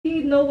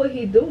he know what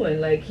he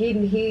doing. Like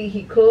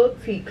he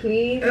cooks, he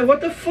cleans. And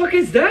what the fuck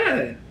is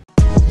that?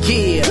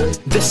 Yeah,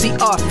 the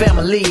CR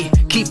family,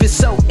 keep it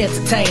so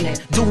entertaining,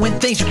 doing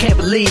things you can't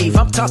believe.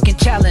 I'm talking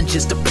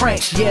challenges, the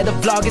pranks, yeah, the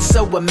vlog is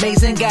so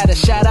amazing. Got a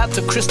shout out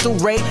to Crystal,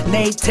 Ray,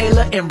 Nate,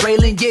 Taylor, and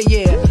Raylan,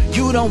 yeah,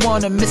 you don't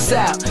wanna miss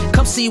out.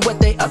 Come see what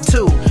they up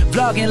to,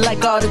 vlogging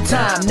like all the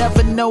time,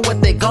 never know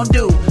what they gon'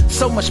 do.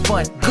 So much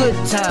fun, good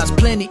times,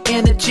 plenty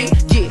energy,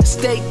 yeah,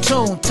 stay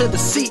tuned to the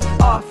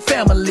CR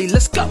family,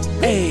 let's go,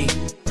 hey.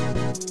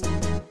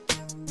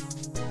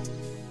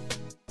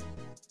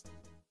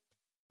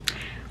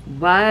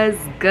 What's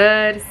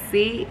good,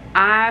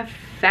 CR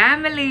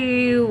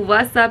family?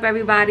 What's up,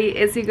 everybody?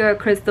 It's your girl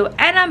Crystal,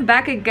 and I'm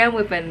back again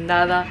with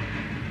another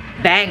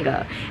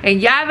banger.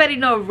 And y'all already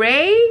know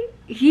Ray,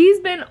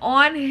 he's been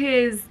on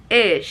his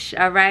ish,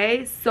 all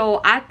right? So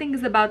I think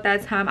it's about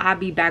that time I'll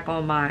be back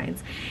on mine.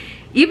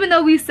 Even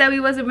though we said we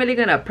wasn't really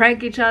gonna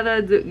prank each other,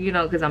 you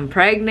know, because I'm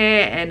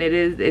pregnant, and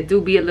it do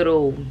be a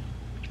little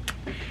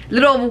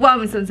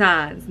overwhelming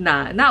sometimes.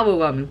 Nah, not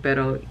overwhelming,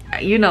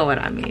 but you know what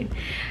I mean.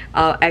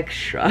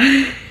 Extra.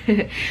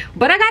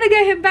 But I gotta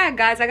get him back,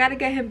 guys. I gotta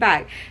get him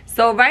back.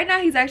 So right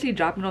now he's actually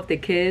dropping off the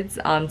kids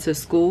to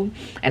school,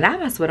 and I have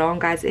my sweater on,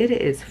 guys. It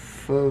is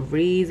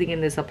freezing in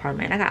this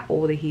apartment. I got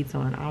all the heats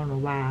on. I don't know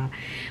why,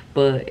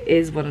 but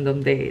it's one of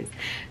them days.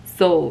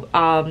 So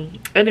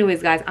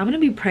anyways, guys, I'm gonna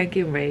be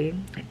pranking Ray,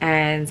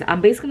 and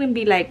I'm basically gonna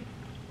be like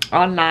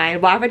online.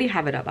 Well, I already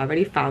have it up. I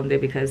already found it,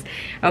 because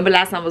remember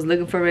last time I was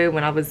looking for it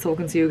when I was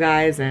talking to you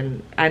guys,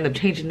 and I ended up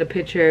changing the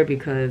picture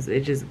because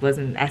it just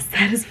wasn't as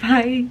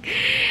satisfying.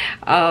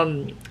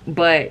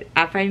 But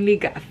I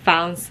finally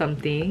found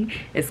something.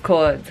 It's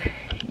called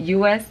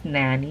US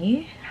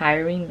Nanny,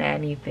 hiring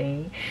nanny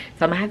thing.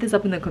 So I'm gonna have this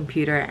up in the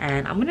computer,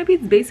 and I'm gonna be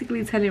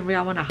basically telling Ray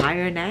I want to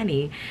hire a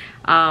nanny,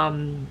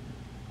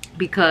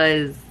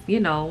 because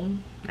you know,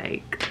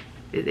 like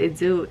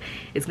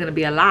it's gonna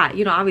be a lot,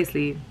 you know.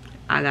 Obviously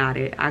I got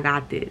it. I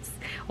got this.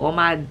 All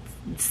my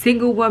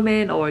single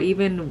women, or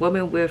even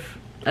women with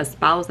a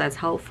spouse that's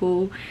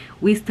helpful,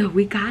 we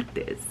got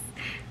this.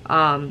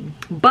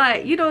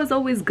 But you know, it's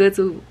always good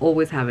to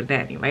always have a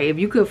nanny, right? If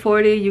you could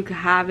afford it, you could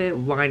have it.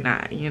 Why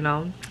not? You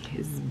know,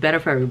 it's better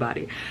for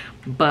everybody.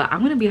 But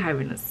I'm gonna be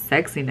hiring a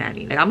sexy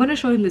nanny. Like, I'm gonna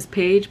show him this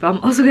page, but I'm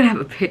also gonna have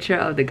a picture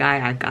of the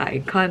guy I got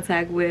in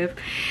contact with.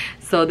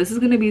 So this is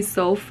gonna be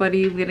so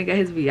funny. We're gonna get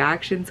his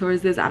reaction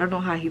towards this. I don't know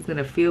how he's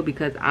gonna feel,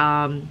 because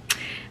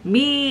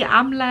me,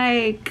 I'm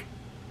like,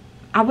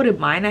 I wouldn't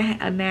mind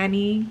a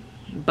nanny,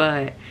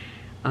 but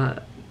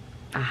a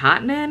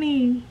hot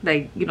nanny,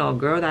 like, you know, a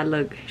girl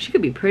that she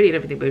could be pretty and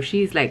everything, but if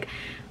she's like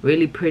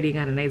really pretty,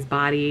 got a nice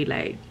body,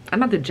 like, I'm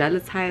not the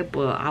jealous type,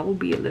 but I will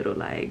be a little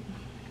like,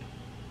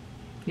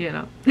 you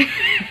know.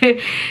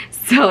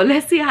 So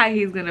let's see how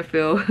he's gonna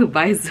feel,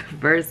 vice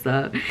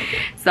versa.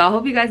 So I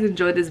hope you guys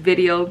enjoyed this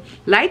video.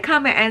 Like,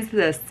 comment, and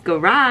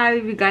subscribe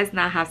if you guys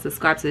not have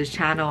subscribed to this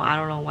channel. I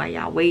don't know why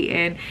y'all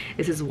waiting.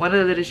 This is one of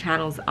the little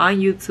channels on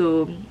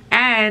YouTube,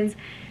 and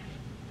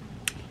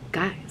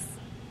guys,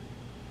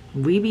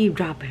 we be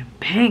dropping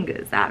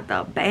bangers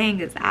after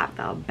bangers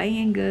after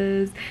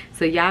bangers.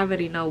 So y'all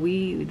already know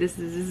this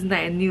is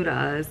nothing new to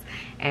us,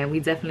 and we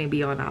definitely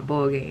be on our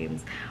ball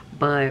games.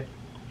 But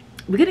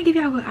I'm gonna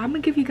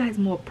give you guys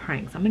more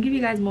pranks. I'm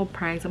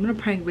gonna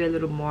prank Ray a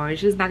little more.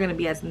 It's just not gonna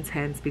be as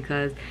intense,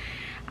 because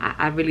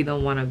I really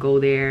don't want to go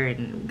there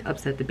and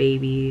upset the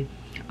baby.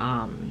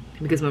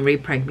 Because when Ray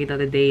pranked me the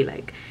other day,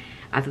 like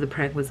after the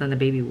prank was done, the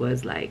baby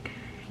was like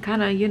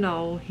kind of, you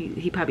know,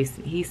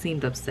 he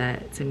seemed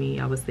upset to me,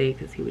 I would say,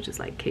 because he was just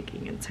like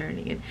kicking and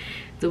turning and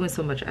doing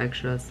so much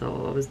extra.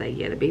 So I was like,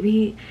 yeah, the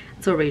baby.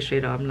 So Ray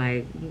straight up, I'm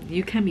like,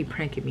 you can't be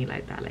pranking me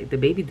like that. Like, the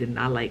baby did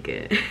not like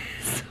it.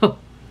 So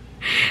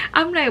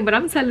I'm like, but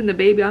I'm telling the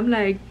baby, I'm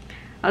like,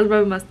 I was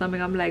rubbing my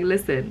stomach, I'm like,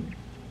 listen,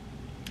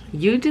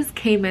 you just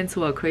came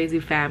into a crazy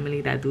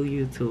family that do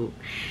YouTube.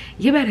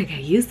 You better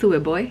get used to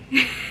it, boy.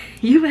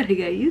 You better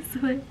get used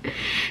to it.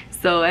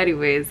 So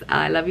anyways,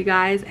 I love you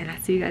guys, and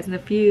I'll see you guys in a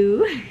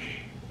few.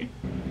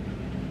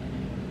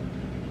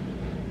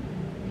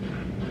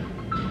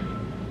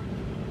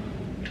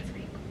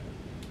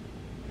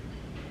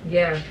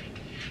 Yeah.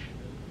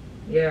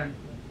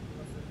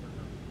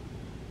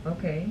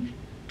 Okay.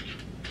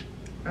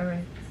 All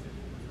right.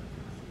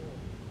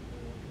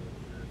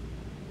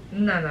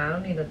 No, I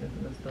don't need nothing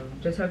from the store.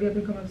 Just hurry up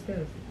and come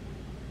upstairs.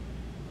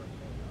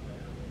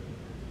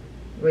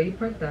 Where you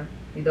parked that?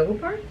 You double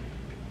parked?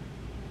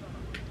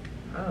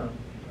 Oh.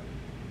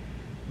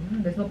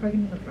 There's no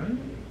parking in the front?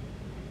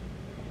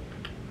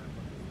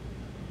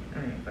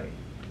 Alright, bye.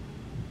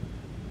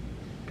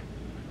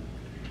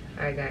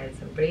 Alright guys,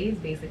 so Ray's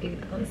basically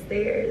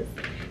downstairs.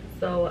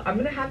 So I'm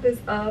gonna have this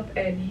up,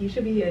 and he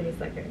should be here any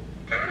second.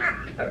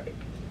 Alright.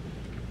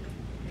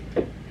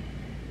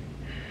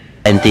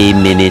 20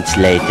 minutes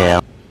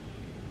later.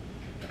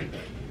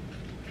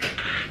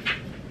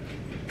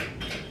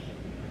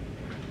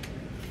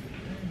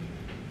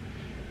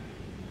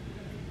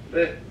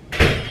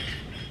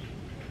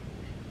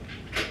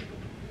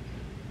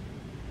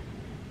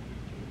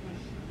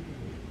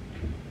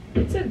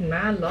 It took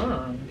mad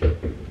long.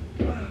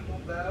 My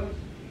bad.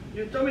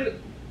 You told me to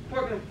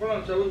park in the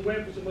front, so I was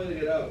waiting for somebody to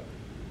get out.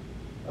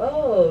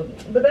 Oh,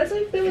 but that's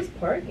if there was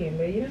parking,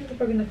 but you didn't have to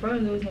park in the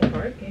front. There was no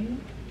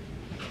parking.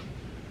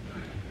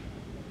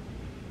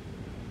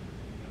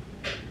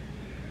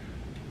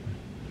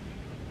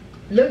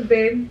 Look,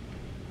 babe.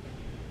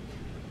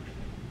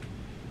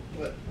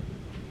 What?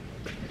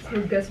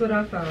 So guess what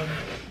I found?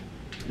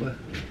 What?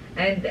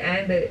 And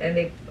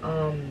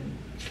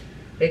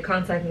they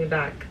contacted me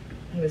back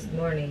this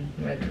morning,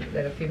 like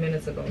a few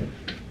minutes ago.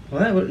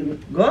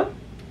 What? Go?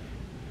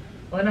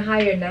 I want to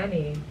hire a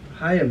nanny.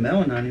 Hire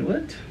Mel Nanny? What?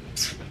 What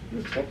are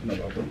you talking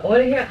about, bro? I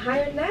want to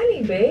hire a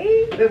nanny,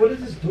 babe. Hey, what is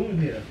this doing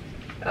here?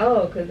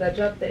 Oh, because I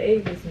dropped the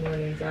egg this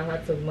morning, so I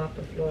had to mop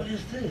the floor. What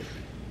is this?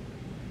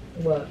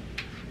 What?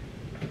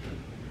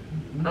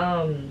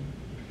 What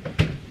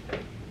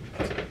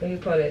do you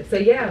call it? So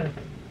yeah,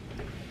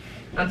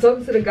 I'm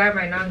talking to the guy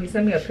right now. He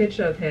sent me a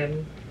picture of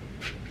him.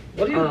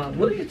 What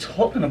are you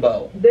talking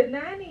about? The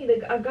nanny,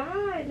 a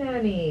guy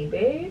nanny,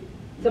 babe.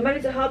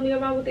 Somebody to help me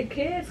around with the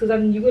kids,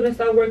 because you're gonna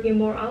start working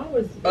more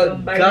hours. A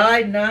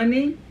guy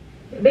nanny?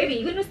 Baby,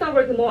 you're gonna start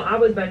working more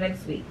hours by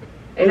next week,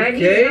 and okay. I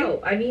need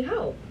help. I need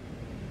help.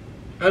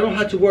 I don't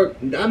have to work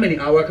that many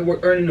hours. I can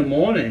work early in the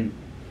morning.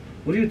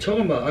 What are you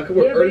talking about? I can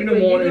work early in the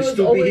morning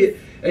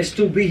and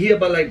still be here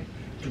by like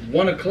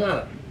 1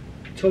 o'clock,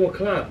 2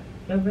 o'clock.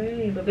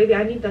 Alright, but baby,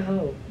 I need the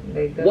help.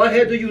 Like, what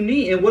help do you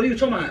need? And what are you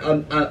talking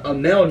about? A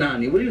male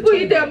nanny? What are you talking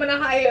about? You think I'm gonna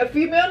hire a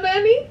female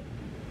nanny?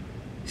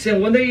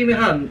 Saying when they even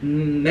have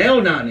male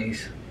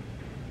nannies?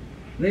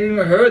 They didn't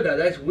even heard that.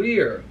 That's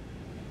weird.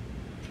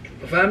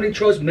 A family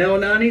trusts male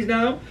nannies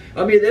now.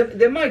 I mean,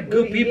 there might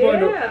good people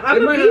in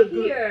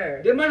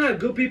the. They might have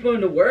good people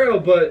in the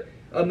world, but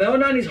a male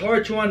nanny's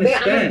hard to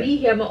understand. I'm gonna be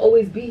here. I'm gonna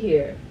always be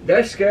here.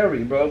 That's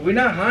scary, bro. We're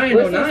not hiring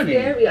no nanny.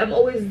 Scary? I'm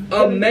always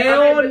a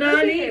male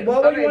nanny. Why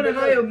would you want to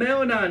hire a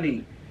male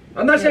nanny?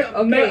 I'm not saying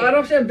male. I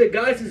don't say the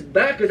guys is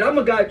bad, because I'm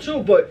a guy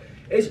too. But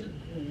it's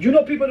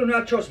people do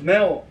not trust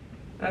male.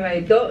 All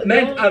right,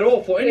 men at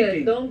all for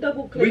anything. Don't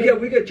double click.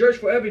 We get judged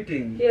for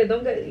everything. Yeah,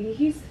 don't get.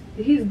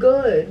 He's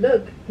good.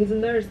 Look, he's a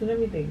nurse and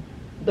everything.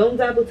 Don't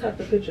double tap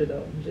the picture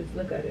though. Just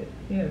look at it.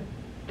 Yeah.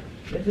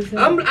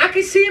 I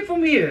can see it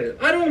from here.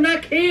 I do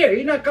not care.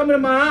 He's not coming to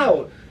my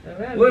house. All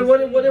right, what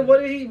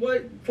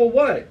for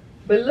what?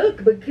 But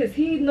look, because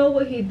he know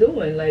what he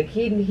doing. Like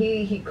he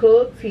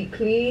cooks, he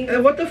cleans.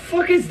 And what the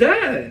fuck is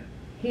that?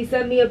 He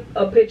sent me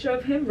a picture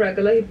of him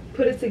regular. He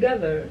put it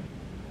together.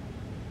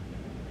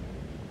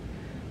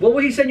 What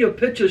would he send you a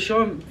picture?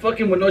 Show him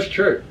fucking with no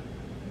shirt.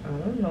 I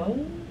don't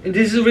know. And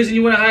this is the reason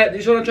you want to hire.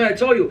 This is what I'm trying to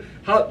tell you.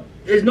 How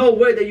there's no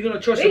way that you're gonna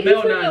trust a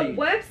male nanny. He's on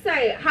the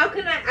website. How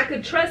can I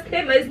could trust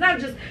him? It's not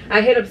just I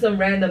hit up some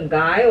random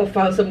guy or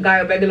found some guy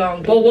regular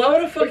on Google. But why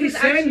would the fuck he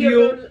send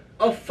you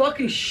a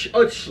fucking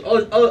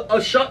a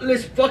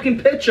shirtless fucking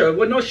picture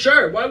with no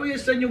shirt? Why would he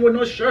send you with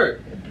no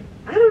shirt?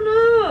 I don't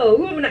know.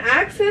 Who I'm gonna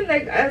ask him?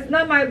 Like that's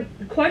not my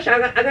question. I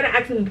gotta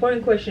ask him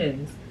important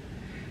questions.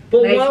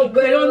 But like,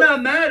 it don't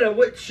not matter.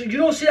 What, you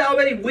don't see that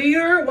already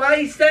weird? Why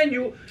he send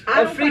you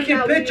a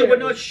freaking picture with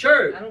no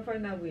shirt? I don't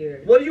find that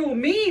weird. What do you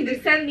mean? He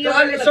send me so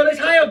let's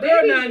hire a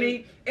girl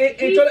nanny and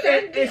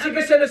she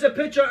can send us a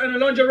picture and a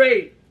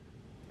lingerie.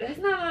 That's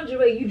not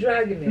lingerie. You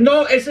dragging it.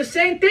 No, it's the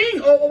same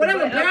thing. Or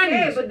whatever.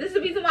 Okay, but this is the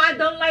reason why I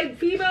don't like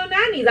female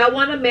nannies. I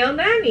want a male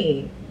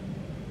nanny.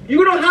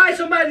 You don't hire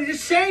somebody to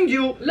send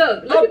you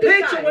a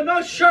picture with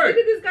no shirt. Look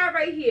at this guy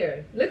right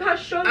here. Look how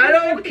short. I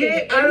don't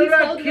care. I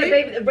don't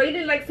care.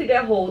 Brayden likes to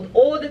get hold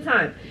all the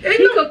time. He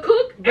could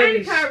cook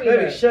and carry her.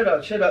 Baby, shut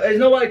up. There's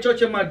nobody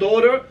touching my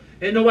daughter.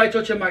 There's nobody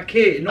touching my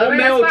kid. No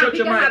male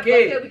touching my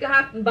kid. Okay, we can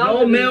have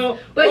no male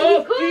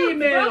or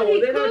female.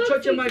 They're not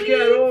touching my kid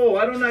at all.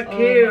 I do not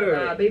care. Oh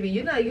my God, baby,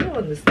 you don't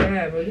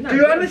understand, bro. Do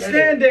you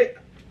understand that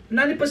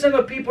 90%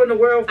 of people in the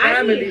world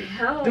family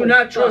do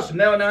not trust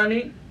male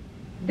nanny?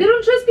 They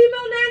don't trust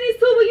female nannies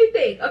too. What you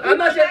think?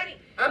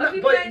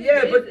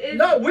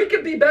 No, we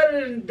could be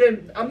better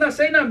than. I'm not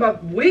saying that,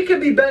 but we could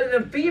be better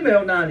than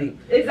female nanny.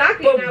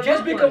 Exactly. But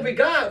just because we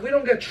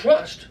don't get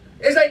trust.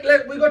 It's like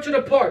we go to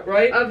the park,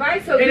 right?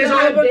 Alright, so we'll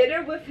have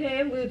dinner with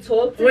him. We'll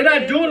talk to him. We're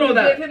not doing all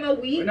that. Give him a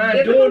week. We're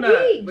not doing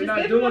that. We're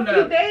not doing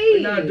that.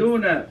 We're not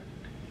doing that.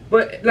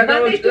 But like I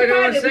was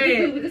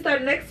saying, we can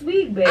start next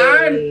week, baby.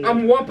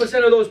 I'm 1%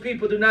 of those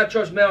people do not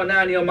trust male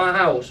nanny on my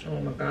house. Oh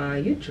my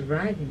God, you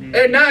dragging it.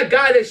 And not a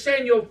guy that's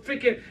saying you're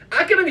freaking.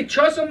 I can maybe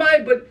trust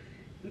somebody, but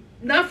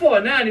not for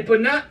a nanny,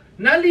 but not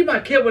leave my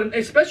kid with,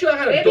 especially I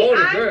had a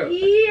daughter, girl. I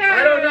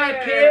do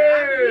not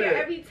care. I'm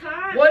here every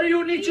time. What do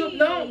you need to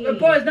know? The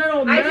boys not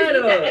don't matter. I just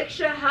need the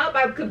extra help.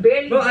 I could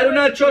barely. Bro, I do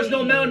not trust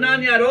no male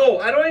nanny at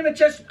all. I don't even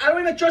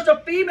trust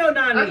a female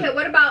nanny. Okay,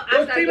 what about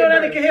those female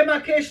nanny can hit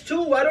my kids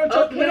too. I don't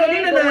trust. We don't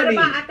need a nanny.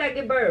 What about after I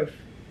give birth?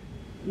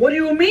 What do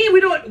you mean?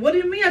 What do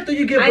you mean after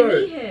you give birth?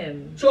 I need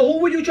him. So who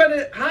would you try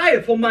to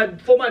hire for my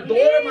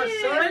daughter, my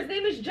son? His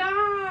name is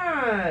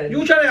John.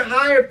 You trying to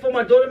hire for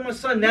my daughter, my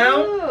son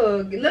now?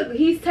 Look,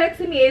 he's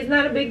texting me. It's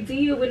not a big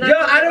deal. We're not. Yo,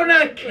 I do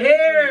not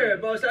care,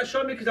 bro. Stop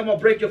showing me because I'm gonna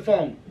break your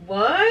phone.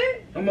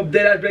 What? I'm gonna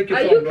dead ass break your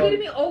Are phone, you bro. kidding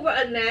me? Over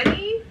a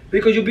nanny?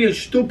 Because you're being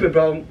stupid,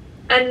 bro.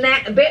 I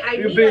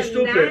You're need being a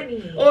stupid.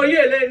 nanny. Oh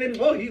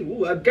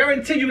yeah, I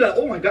guarantee you like,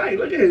 oh my god,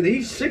 look at him.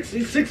 He's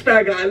six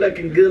pack guy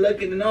looking, good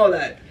looking and all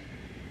that.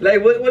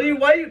 Like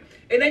why you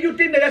and then you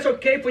think that's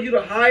okay for you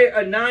to hire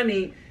a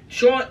nanny?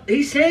 Sean,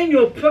 he's saying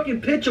your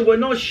fucking picture with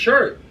no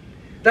shirt.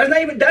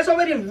 That's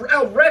already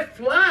a red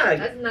flag.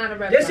 That's not a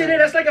red flag. Yes, it is.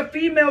 That's like a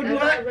female.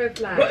 That's not a red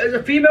flag. But as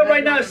a female That's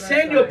right now, not a red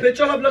send you a flag.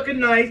 picture of her looking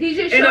nice. He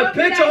just and a showed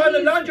me picture that of the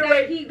he's- lingerie.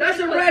 that he That's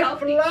a gonna red cook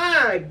healthy.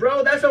 flag,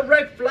 bro. That's a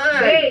red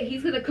flag. Hey,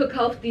 he's gonna cook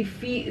healthy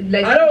feet.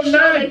 Like I do show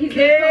not that he's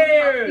care. gonna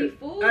cook healthy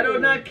food. I do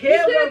not care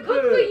He's gonna what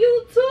cook good. for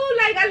you too.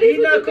 Like at He's least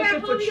when not you get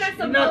cooking home, for you got he's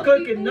some not healthy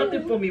cooking food.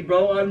 nothing for me,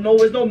 bro. I know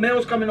there's no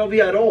males coming over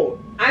here at all.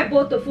 I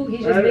bought the food. He's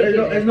just making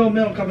There's it. no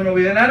male coming over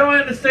here, and I don't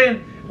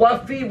understand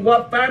what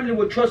family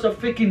would trust a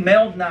freaking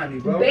male nanny,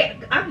 bro.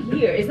 I'm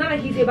here. It's not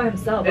like he's here by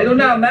himself. It do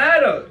not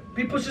matter.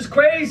 People's just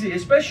crazy,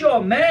 especially a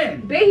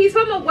man. Babe, he's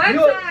from a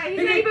website. He's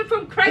he not can- even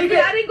from he Craigslist.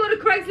 can- I didn't go to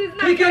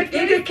Craigslist. He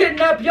can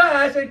kidnap your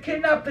ass and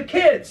kidnap the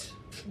kids.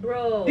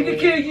 Bro. He can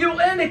kill you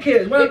and the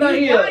kids when I'm If not you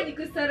here. want, you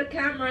could set a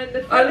camera in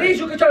the front. At least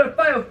you can try to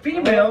find a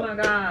female. Oh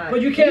my god.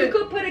 But you can't. You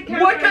could put a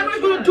camera. What in camera's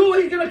the gonna front. do?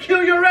 He's gonna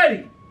kill you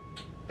already.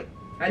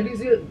 At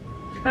least you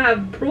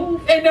have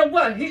proof. And then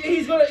what?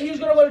 He's gonna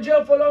go to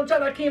jail for a long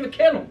time. I can't even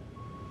kill him.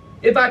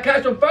 If I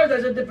catch him first,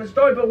 that's a different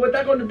story. But what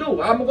that gonna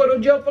do? I'm gonna go to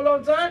jail for a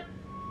long time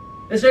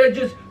instead of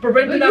just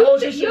preventing that whole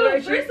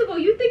situation. First of all,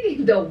 you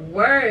thinking the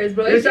worst,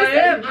 bro. Yes, It's just I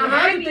am. a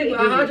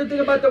I have to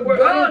think about the word.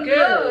 Bro, I don't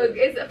care. look,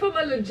 it's from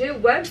a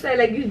legit website.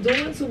 Like you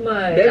doing too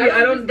much. Baby,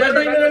 I don't.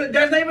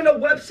 That's not even a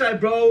website,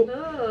 bro.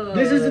 No.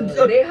 This is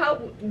they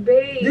help,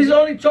 babe. This is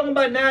only talking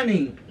about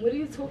nanny. What are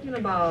you talking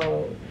about?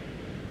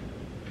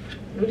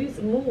 What are you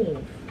move?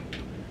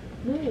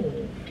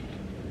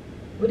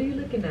 What are you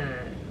looking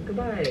at?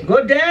 Goodbye.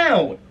 Go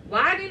down.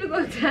 Why do you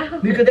go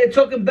down? Because they're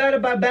talking bad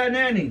about bad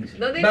nannies.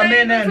 No, they're about not man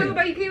even nannies. talking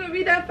about. You can't even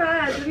read that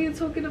fast. What are you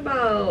talking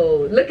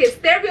about? Look at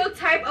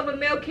stereotype of a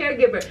male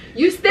caregiver.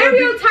 You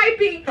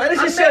stereotyping How does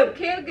a it male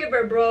say-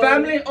 caregiver, bro.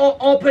 Family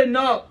open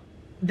up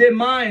their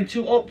mind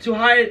to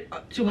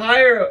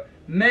hire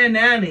man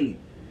nanny.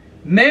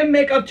 Men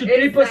make up to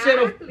 3%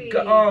 of Exactly.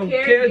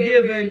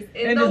 caregiving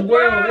in the this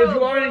world. If you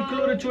world, are bro.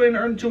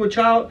 included to a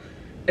child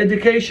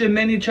education,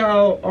 many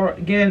child or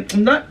again, I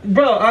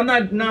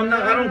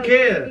don't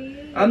care.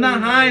 I'm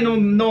not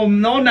hiring no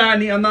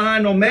nanny. I'm not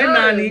hiring no man No,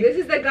 nanny. This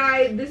is the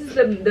guy. This is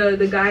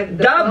the guy. The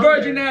That founder.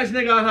 virgin ass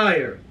nigga I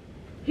hire.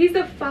 He's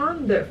the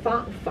founder.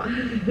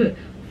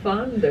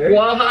 Founder.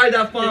 Well, I'll hire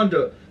that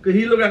founder because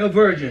he look like a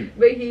virgin.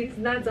 But he's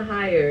not to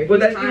hire. But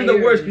He's that's even the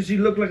hired. worst because he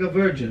look like a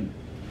virgin.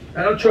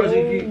 I don't trust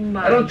Oh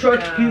I don't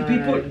trust my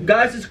people. God.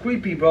 Guys is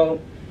creepy, bro.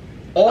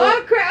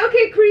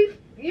 Okay, creep.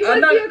 You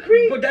must be a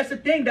creep. But that's the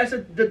thing. That's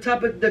the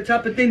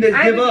type of thing they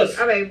I give really- us.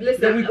 All right,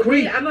 listen. That we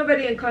creep. I'm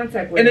already in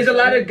contact with. And there's a him.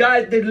 lot of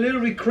guys that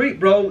literally creep,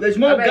 bro. There's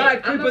more All right, guy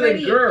I'm creeper already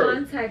than girl. in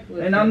contact with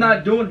And him. I'm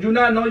not doing. You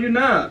not know you're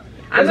not.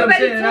 I'm That's what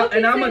already saying, talking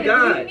and I'm to a him.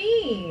 guy. What do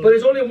you mean? But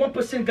there's only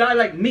 1% guy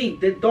like me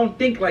that don't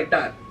think like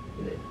that.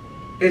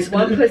 It's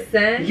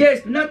 1%?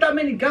 Yes, not that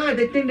many guys.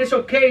 They think it's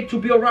okay to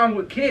be around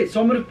with kids.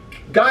 Some of the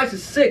guys are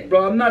sick,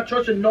 bro. I'm not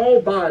trusting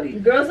nobody.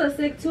 Girls are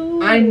sick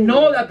too. I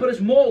know that, but it's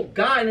more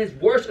guy and it's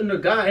worse than the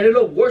guy, and it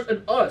look worse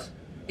than us.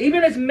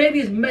 Even if maybe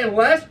it's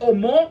less or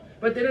more,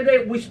 but at the end of the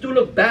day, we still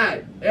look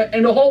bad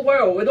in the whole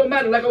world. It don't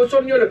matter. Like I was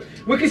telling you,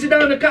 we can sit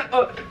down in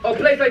a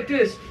place like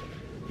this,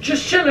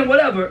 just chilling,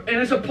 whatever, and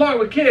it's a park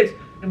with kids.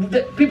 And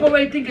people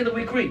already thinking that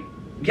we creep.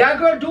 Y'all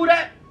girl do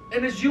that,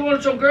 and it's you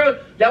and some girl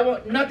that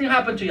won't nothing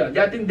happen to y'all.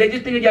 They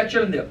just think y'all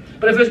chilling there.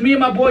 But if it's me and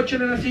my boy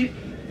chilling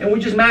and we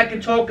just mac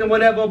and talk and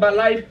whatever about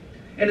life,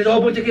 and there's a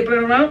whole bunch of kids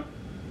playing around,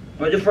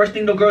 well, the first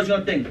thing the girl's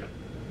gonna think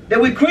that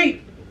we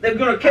creep. They're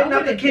gonna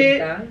kidnap the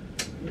kid.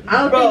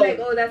 I'll Bro. be like,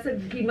 oh,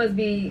 he must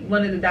be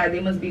one of the dads. They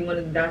must be one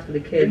of the dads for the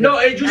kids. No,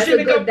 if you That's see a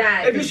me good come,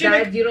 dad. if you see me,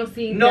 Dads, you don't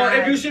see no, dads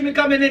if you see me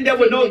coming in there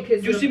with no, taking the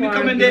kids you to see the me park,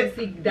 coming you there, don't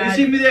see you dads.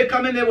 see me there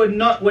coming there with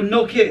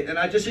no kid, and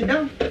I just sit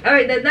down. All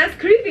right, then that's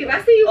creepy. If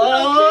I see you with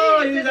Oh,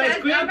 no kids, you then that's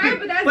creepy. all right,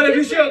 but that's But if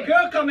you see a different.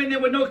 girl coming there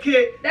with no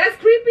kid, That's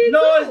creepy No,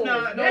 too. it's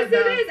not. No, Yes, it's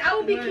not. it is. I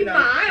will be No, it's keeping not.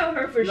 my eye on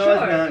her for No, sure.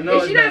 it's not. No, If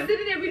it's she's not not.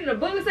 sitting there reading a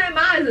book beside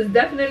my eyes, is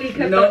definitely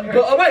kept no, on her.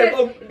 but all right,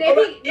 Because they all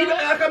right. be- Even no,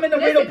 I come in to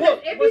read a listen,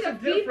 book. It be What's the the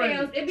females.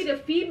 difference? It be the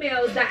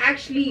females that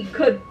actually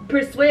could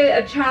persuade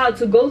a child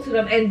to go to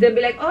them, and they'll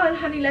be like, "Oh,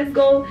 honey, let's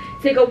go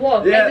take a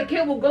walk." Yeah. And the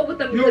kid will go with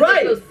them You're because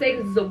right. they feel safe.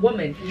 This is a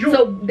woman, You-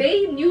 so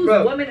they use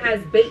Bro. women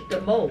as bait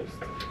the most.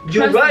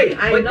 You're Trust right, me,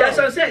 I but know. that's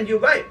what I'm saying. You're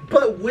right,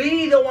 but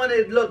we don't want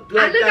to look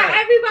like I look that.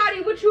 at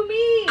everybody. What you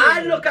mean?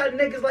 I look at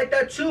niggas like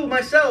that too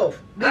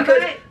myself because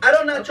Alright. I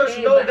don't not trust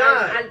Okay, no but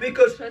guy I-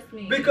 because trust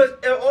me. because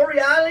in all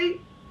reality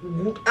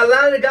a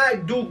lot of the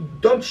guys do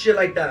dumb shit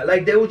like that.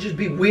 Like they would just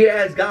be weird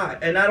ass guys,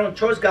 and I don't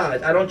trust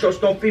guys. I don't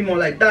trust no female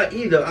like that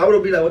either. I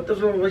would be like, what the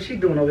fuck? What's she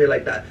doing over here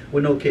like that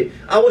with no kid?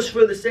 I would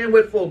feel the same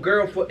way for a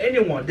girl, for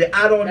anyone that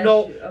I don't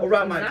know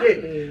around my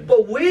kid.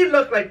 But we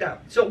look like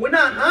that, so we're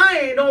not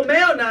hiring no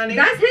male nanny.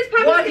 That's his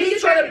problem. Why he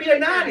trying to be a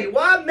nanny?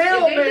 Why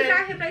male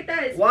man? Like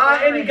that, why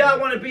fine. any guy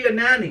want to be a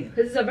nanny?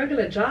 Because it's a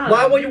regular job.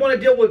 Why would you want to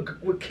deal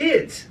with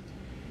kids?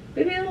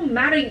 Baby, it don't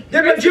matter.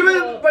 The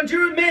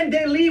Nigerian men,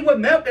 they leave with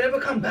milk and never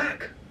come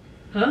back.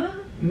 Huh?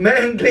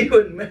 Men leave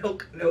with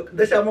milk.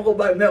 They say I'm gonna go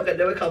buy milk and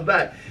never come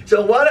back.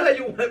 So why the hell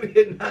you want to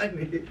be a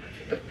nanny?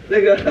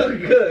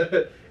 Nigga,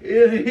 good.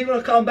 He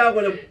gonna come back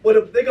with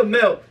a thing of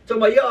milk. So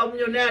I'm like, yo, I'm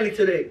your nanny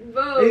today.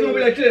 Bro. He's gonna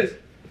be like this.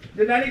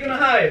 The nanny gonna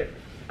hire.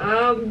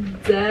 I'm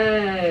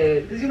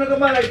dead. He's gonna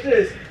come out like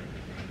this.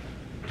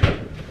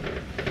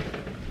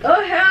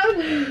 Oh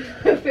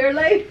hell, fair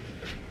life.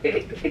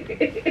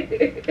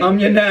 I'm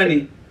your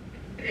nanny.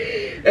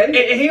 And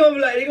he gonna be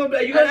like, you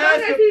gonna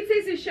ask him. He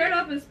takes his shirt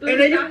off and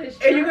spills down his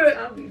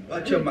shirt.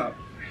 Watch your mouth.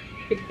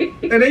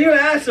 And then you gonna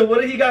ask him,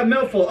 what did he got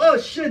milk for? Oh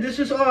shit, this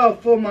is all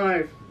for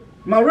my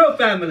real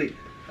family.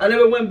 I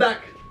never went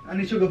back. I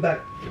need you to go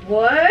back.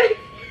 What?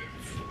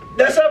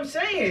 That's what I'm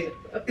saying.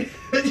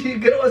 You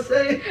get what I'm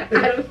saying?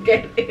 I don't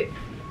get it.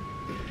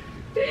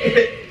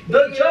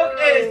 The joke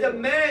is the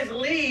man's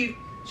leave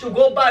to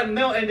go buy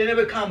milk and they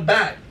never come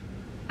back.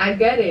 I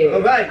get it.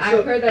 All right, so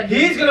I've heard that.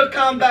 He's gonna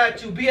come back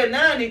to be a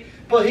nanny,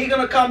 but he's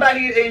gonna come back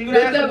and you're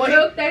gonna with the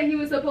milk that he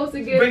was supposed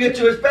to give. Bring it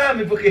to his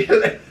family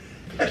because.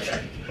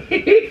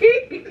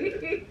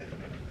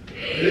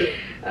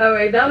 All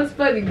right, that was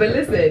funny, but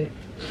listen.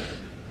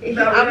 I'm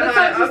gonna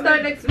talk to you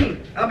start next week.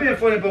 I'm being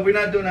funny, but we're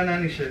not doing that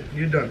nanny shit.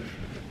 You're done.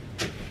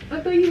 I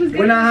thought you was.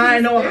 We're not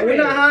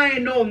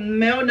hiring no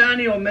male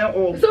nanny or male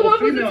or. So what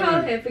was you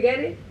tell him? Forget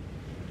it.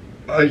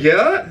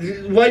 Yeah.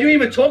 Why you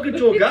even talking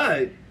to a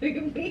guy? Look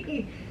at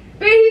me.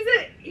 Man,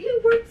 he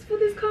works for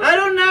this company. I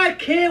do not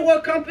care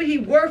what company he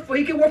works for.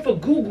 He can work for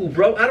Google,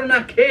 bro. I do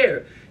not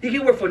care. He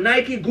can work for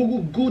Nike,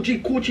 Google,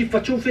 Gucci,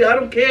 Fachufi. I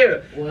don't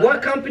care.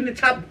 What company, the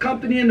top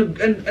company in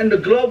the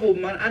global,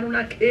 man. I do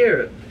not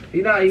care.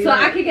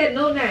 I can get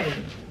no nanny.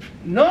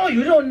 No,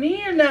 you don't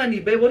need a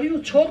nanny, babe. What are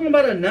you talking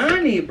about a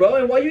nanny, bro?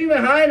 And why you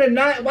even hiring a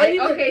nanny? Why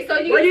you okay, so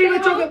you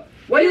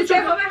gonna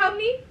stay home and help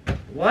me?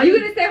 Why you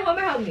gonna stay home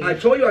and help me? I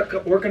told you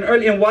I'm working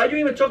early. And why you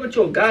even talking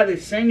to a guy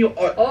that's saying you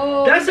are?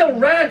 Oh, that's a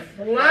red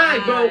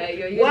flag, bro.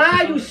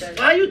 Why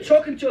are you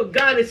talking to a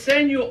guy that's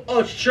sending you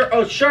a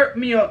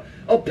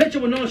picture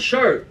with no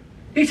shirt?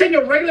 He sent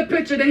you a regular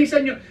picture, then he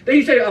said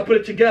I'll put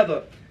it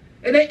together,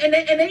 and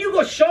then you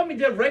go show me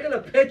the regular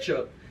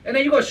picture, and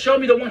then you go show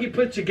me the one he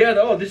put together.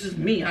 Oh, this is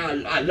me. How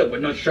I look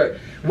with no shirt.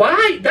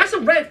 Why? That's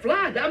a red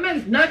flag. That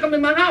man's not coming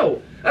in my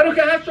house. I don't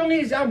care how strong he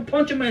is. I'm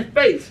punching him in his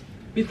face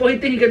before he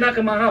think he can knock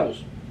in my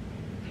house.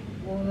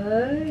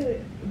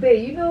 What?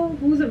 Babe, you know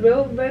who's a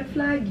real red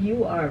flag?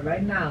 You are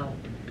right now.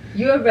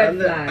 You're a red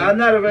flag. I'm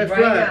not a red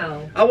flag.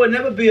 Now. I would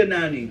never be a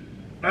nanny.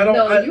 I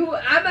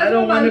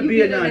don't want to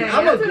be a nanny.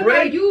 I'm a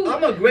great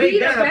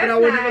guy, but I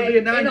would never be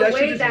a nanny. That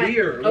shit is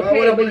weird. Why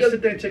would I want to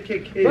sit there and take care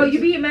of kids? Bro, you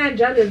be mad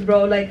jealous,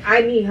 bro. Like, I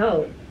need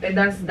help. And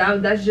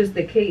that's just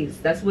the case.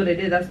 That's what it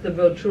is. That's the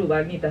real truth.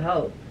 I need the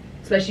help.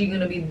 Especially you're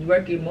going to be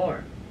working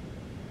more.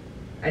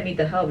 I need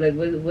the help. Like,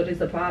 what is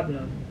the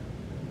problem?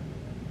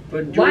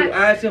 But you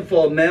asking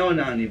for a male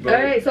nanny, bro.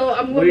 Alright, so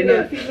I'm going to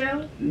be a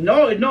female?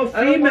 No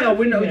female.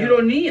 You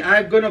don't need.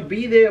 I'm going to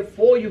be there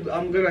for you.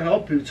 I'm going to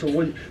help you. So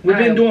we've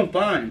been doing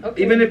fine.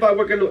 Okay. Even if I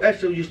work a little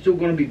extra, you're still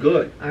going to be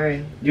good.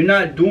 Alright. You're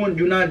not. Who's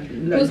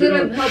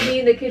going to help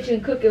me in the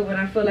kitchen cooking when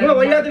I feel like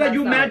why you acting like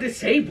you mad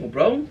disabled,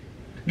 bro?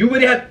 You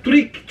already had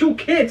two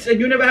kids and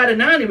you never had a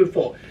nanny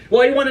before.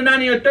 Why you want a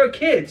nanny and 3rd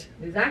kids?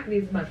 Exactly,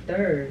 it's my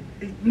 3rd.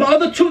 The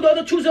other two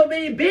are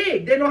very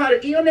big. They know how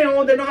to eat on their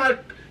own. They know how to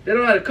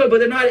cook, but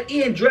they know how to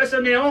eat and dress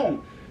on their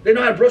own. They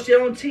know how to brush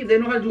their own teeth. They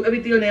know how to do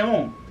everything on their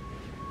own.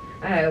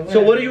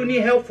 So what do you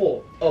need help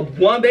for?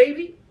 One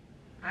baby?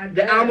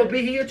 That I'm gonna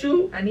be here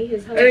too? I need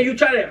his help. And then you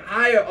try to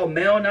hire a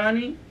male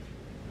nanny?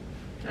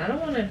 I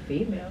don't want a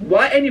female.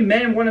 Why any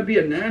man want to be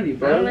a nanny,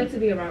 bro? I don't like to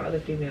be around other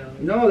females.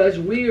 No, that's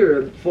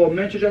weird for a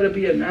man to try to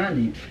be a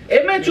nanny.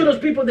 It meant to those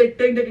people they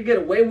think they can get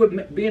away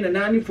with being a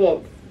nanny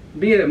for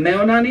being a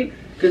male nanny.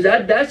 Because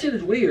that shit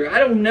is weird. I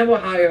don't never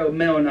hire a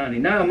male nanny.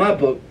 Not in my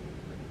book.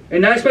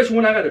 And not especially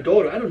when I got a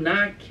daughter. I do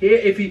not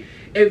care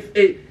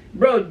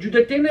bro,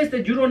 the thing is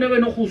that you don't ever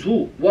know who's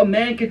who. What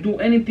man can do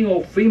anything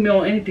or female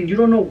or anything. You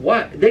don't know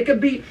what. They could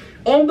be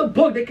on the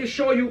book. They can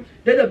show you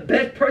they're the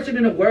best person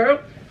in the world.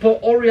 But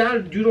all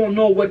reality, you don't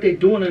know what they're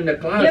doing in the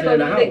closet in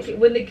the house.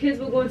 When the kids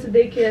were going to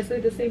daycare, it's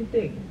like the same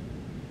thing.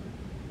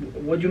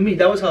 What do you mean?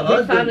 That was her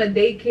husband. They found a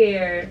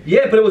daycare.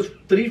 Yeah, but it was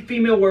 3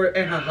 female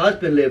and her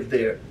husband lived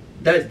there.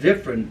 That's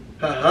different.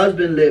 Her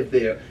husband lived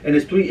there, and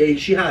it's 3.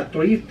 She had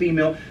 3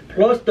 female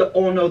plus the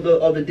owner of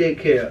the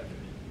daycare.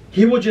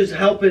 He was just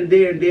helping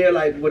there and there,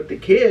 like with the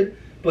kid.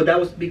 But that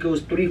was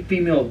because 3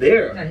 female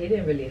there. Nah, he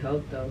didn't really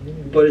help though.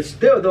 But it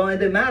still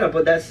don't matter.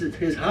 But that's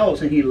his house,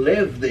 and he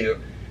lived there.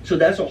 So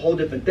that's a whole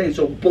different thing.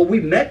 So, but we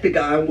met the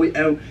guy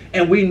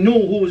and we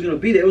knew who was gonna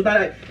be there. It was not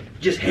like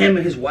just him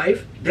and his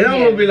wife. Then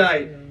I'm gonna be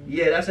like,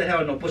 yeah, that's a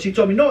hell no. But she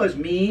told me no, it's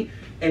me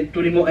and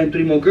three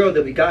more girls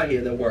that we got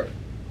here that work.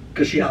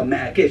 Cause she had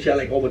mad kids. She had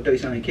like over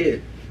 30-something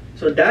kids.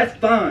 So that's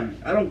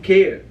fine. I don't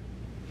care.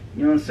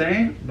 You know what I'm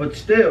saying? But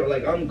still,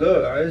 like, I'm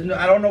good.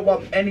 I don't know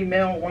what any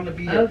male want to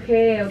be.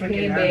 Okay,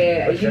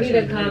 man. You need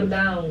to calm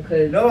down,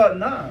 cause no, I'm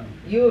not.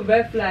 You a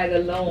red flag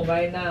alone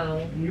right now.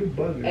 You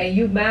bugging. And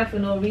you mad for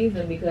no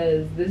reason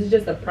because this is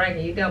just a prank.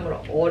 And you think I'm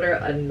gonna order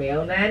a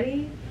male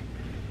nanny?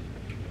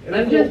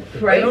 I'm just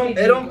praying.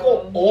 It don't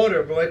call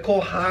order, bro. It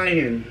call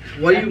hiring.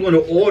 What are you gonna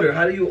order?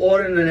 How do you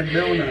order a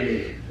male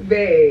nanny?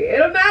 Babe, it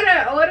don't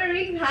matter.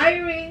 Ordering,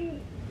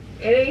 hiring,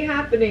 it ain't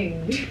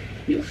happening.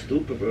 You're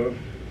stupid, bro.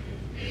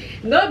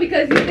 No,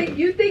 because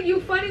you think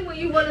you funny when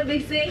you wanna be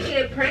singing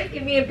and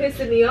pranking me and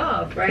pissing me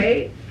off,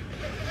 right?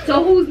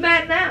 So who's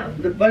mad now?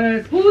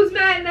 Who's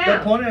mad now?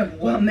 The point is,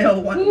 what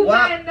male want? Who's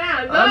mad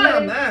now? No, I'm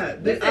not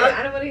mad. Listen,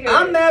 I don't want to hear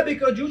I'm it. mad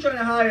because you trying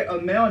to hire a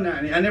male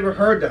nanny. I never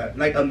heard that.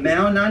 Like a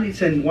male nanny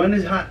saying one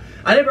is hot.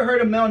 I never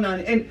heard a male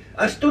nanny, and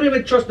I still didn't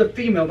even trust the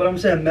female. But I'm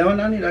saying male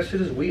nanny, that shit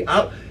is weird.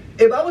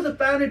 If I was a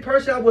family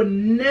person, I would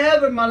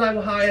never in my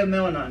life hire a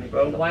male nanny,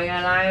 bro. Why you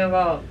lying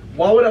about?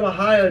 Why would I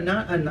hire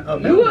a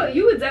male?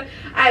 You would.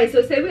 Alright,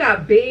 so say we got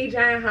a big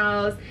giant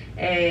house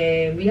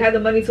and we have the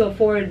money to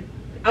afford.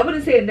 I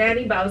wouldn't say a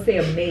nanny, but I would say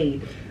a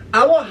maid.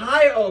 I will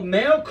hire a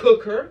male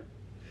cooker.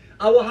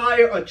 I will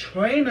hire a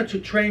trainer to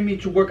train me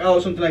to work out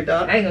or something like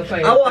that. I ain't gonna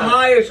find I will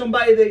hire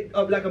somebody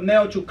that like a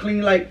male to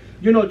clean, like,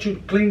 you know, to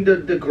clean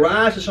the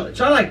grass or something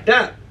like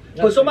that.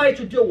 Okay. But somebody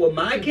to deal with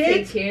my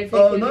kids,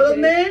 another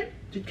man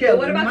to care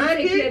what about my to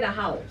take kids, care of the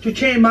house? To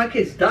change my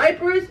kids'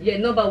 diapers? Yeah,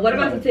 no, but what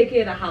about to take care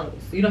of the house?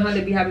 You know how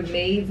they be having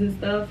maids and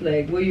stuff?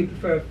 Like, will you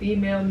prefer a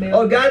female, male?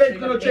 Oh, a guy that's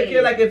gonna take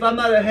care, like if I'm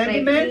not a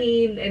handyman? Like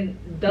clean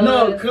and dust.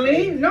 No,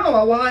 clean? No,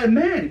 I will hire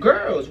men,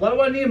 girls. Why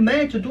do I need a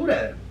man to do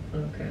that?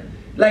 Okay.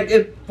 Like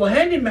if for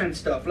handyman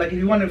stuff, like if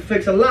you want to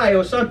fix a light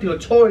or something, or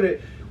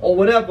toilet or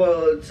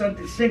whatever,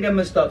 something, singing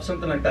and stuff,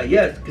 something like that.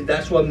 Yes, because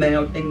that's what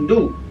male thing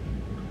do.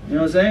 You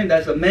know what I'm saying?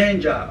 That's a man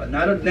job,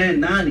 not a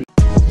man nanny.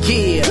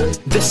 Yeah,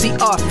 the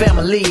CR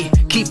family,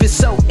 keep it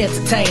so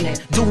entertaining,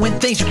 doing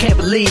things you can't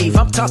believe.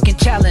 I'm talking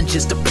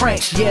challenges, the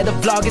pranks, yeah, the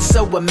vlog is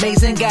so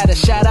amazing. Got a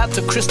shout out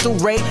to Crystal,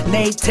 Ray,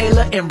 Nate,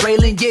 Taylor, and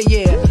Raylan,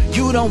 yeah,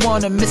 you don't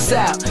wanna miss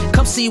out.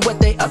 Come see what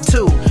they up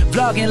to,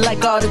 vlogging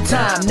like all the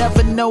time,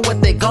 never know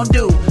what they gon'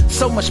 do.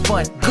 So much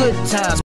fun, good times.